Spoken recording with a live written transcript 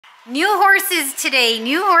New horses today,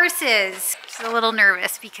 new horses. She's a little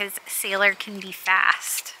nervous because Sailor can be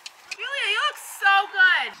fast. Julia, you look so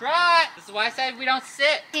good. Try. This is why I said we don't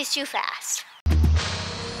sit. He's too fast.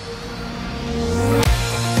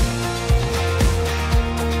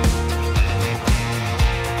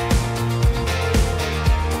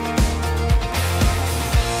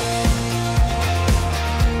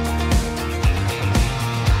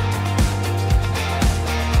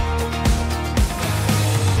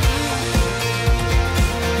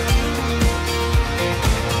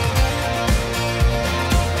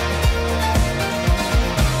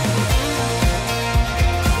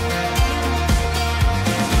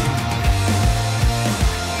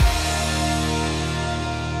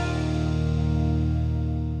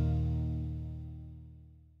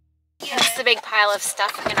 A big pile of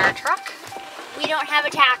stuff in our truck. We don't have a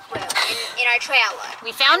tack room in our trailer.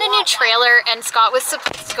 We found a new trailer and Scott was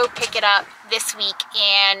supposed to go pick it up this week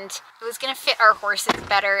and it was gonna fit our horses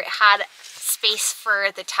better. It had space for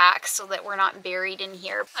the tack so that we're not buried in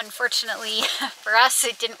here. Unfortunately for us,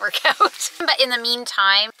 it didn't work out. But in the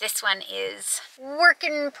meantime, this one is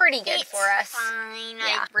working pretty good for us. Fine.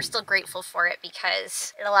 Yeah, we're still grateful for it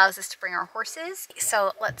because it allows us to bring our horses.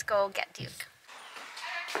 So let's go get Duke.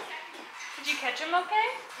 Did you catch him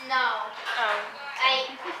okay? No. Oh.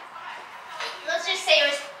 Let's just say it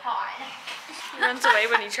was hard. He runs away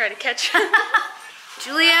when you try to catch him.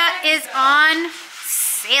 Julia is on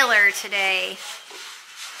Sailor today.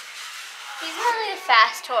 He's really a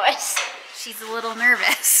fast horse. She's a little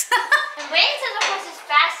nervous. And when it says a horse is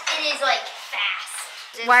fast, it is like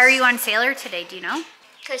fast. Why are you on Sailor today, do you know?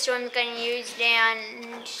 Because someone's going to use it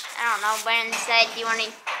and I don't know, Ben said, do you want to...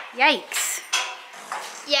 Yikes.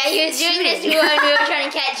 Yeah, he was doing this when we were trying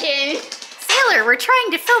to catch him. Sailor, we're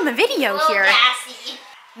trying to film a video here. Gassy.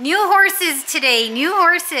 New horses today, new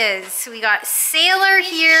horses. We got Sailor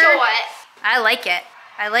here. Short. I like it.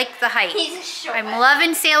 I like the height. He's short. I'm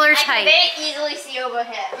loving Sailor's I height. can very easily see over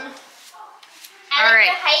him. I All like right.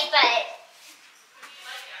 your height, but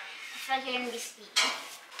I feel like you're going to be steep.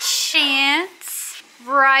 Chance,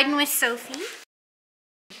 riding with Sophie.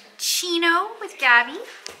 Chino with Gabby.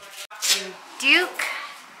 And Duke.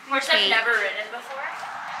 Horse I've never ridden before.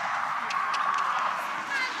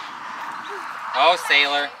 Oh,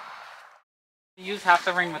 Sailor. Use half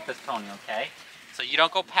the ring with this pony, okay? So you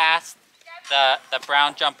don't go past the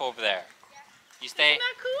brown jump over there. You stay Isn't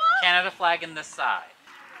that cool? Canada flag in this side.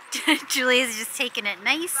 Julia's just taking it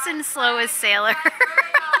nice and slow as Sailor.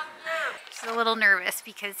 She's a little nervous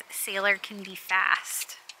because Sailor can be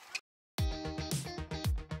fast.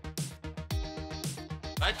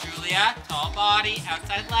 But Julia, tall body,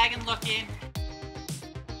 outside leg and looking.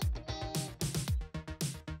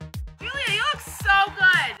 Julia, you look so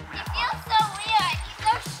good. He feels so weird. He's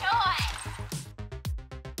so short.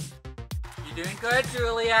 You're doing good,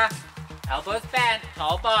 Julia. Elbows bent,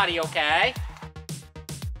 tall body, okay?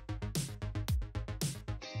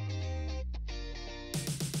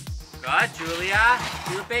 Good, Julia.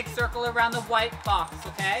 Do a big circle around the white box,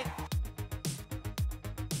 okay?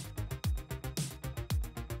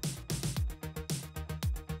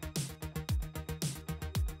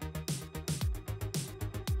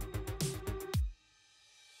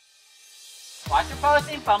 Watch your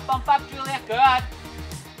posing. Bump, bump up, Julia. Good.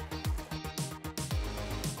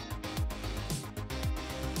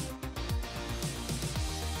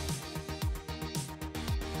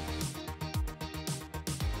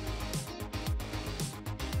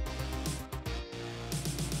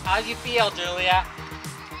 How do you feel, Julia?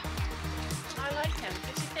 I like him.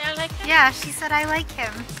 Did you say I like him? Yeah, she said I like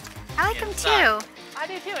him. I like him too. I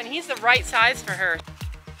do too, and he's the right size for her.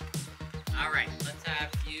 All right, let's have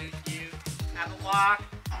you have a walk.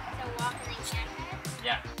 So walk and then check it.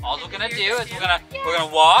 Yeah. All we're gonna do is we're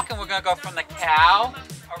gonna walk and we're gonna go from the cow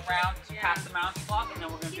around past the mountain block, and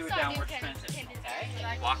then we're gonna do a downward transition.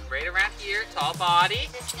 Okay. Walk right around here, tall body.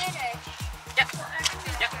 Is this good or? Yep.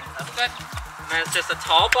 Yep. That's good. And then it's just a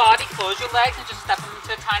tall body. Close your legs and just step them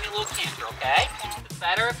into a tiny little canter. Okay. It's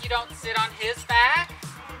better if you don't sit on his back.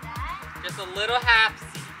 Just a little half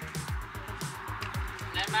seat.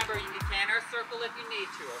 And then remember, you can canter a circle if you need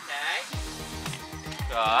to, okay?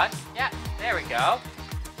 Good. Yeah, there we go.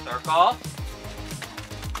 Circle.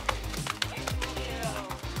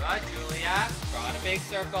 Good, Julia. Trot a big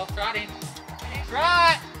circle. Trotting.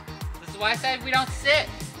 Trot. This is why I said we don't sit.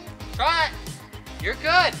 Trot. You're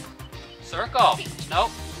good. Circle.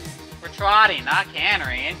 Nope. We're trotting, not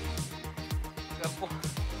cantering.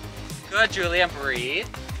 Good, Julia. Breathe.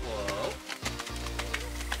 Whoa.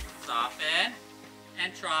 Soften.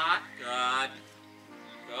 And trot. Good.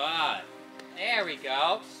 Good. There we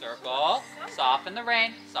go. Circle. Soften the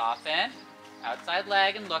rein. Soften. Outside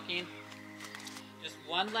leg and looking. Just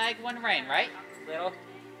one leg, one rein, right? Little.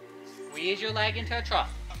 Squeeze your leg into a trot.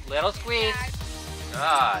 Little squeeze.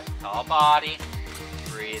 Good. Tall body.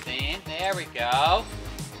 Breathing. There we go.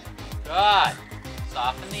 Good.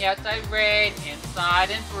 Soften the outside rein.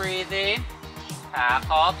 Inside and breathing. Half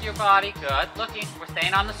halt your body. Good. Looking. We're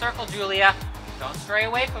staying on the circle, Julia. Don't stray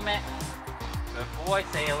away from it. Good boy,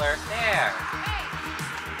 Sailor. There.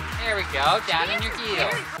 There we go. Down in your heel.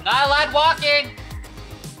 Not allowed walking.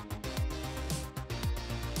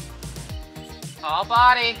 Tall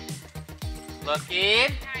body.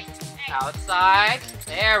 Looking. Outside.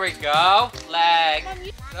 There we go. Leg.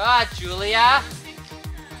 Good, Julia.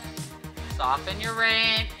 Soften your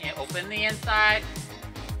rein. And open the inside.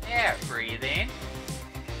 There. Breathing.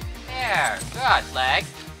 There. Good. Leg.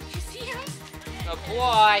 Good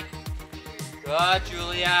boy. Good,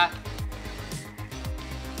 Julia.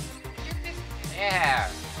 There.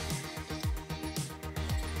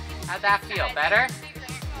 How'd that feel? Better?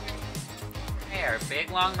 There.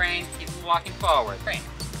 Big long rein. Keep them walking forward. Rein.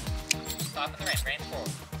 Soften the rein. Rein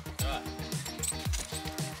forward. Good.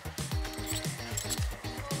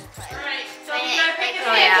 Alright, so you gotta pick it up.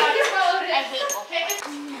 Oh, yeah. I hate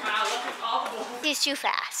Wow, look at all the wolves. He's too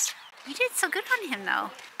fast. You did so good on him though.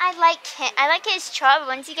 I like his trot, but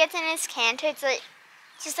once he gets in his canter, it's like,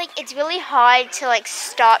 just like, it's really hard to like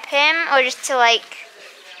stop him or just to like,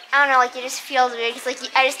 I don't know, like it just feels weird because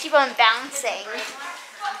like I just keep on bouncing.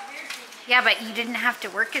 Yeah, but you didn't have to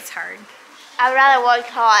work as hard. I would rather work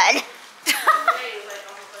hard.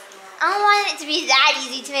 I don't want it to be that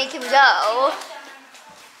easy to make him go.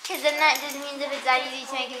 Because then that just means if it's that easy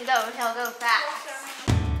to make him go, he'll go fast.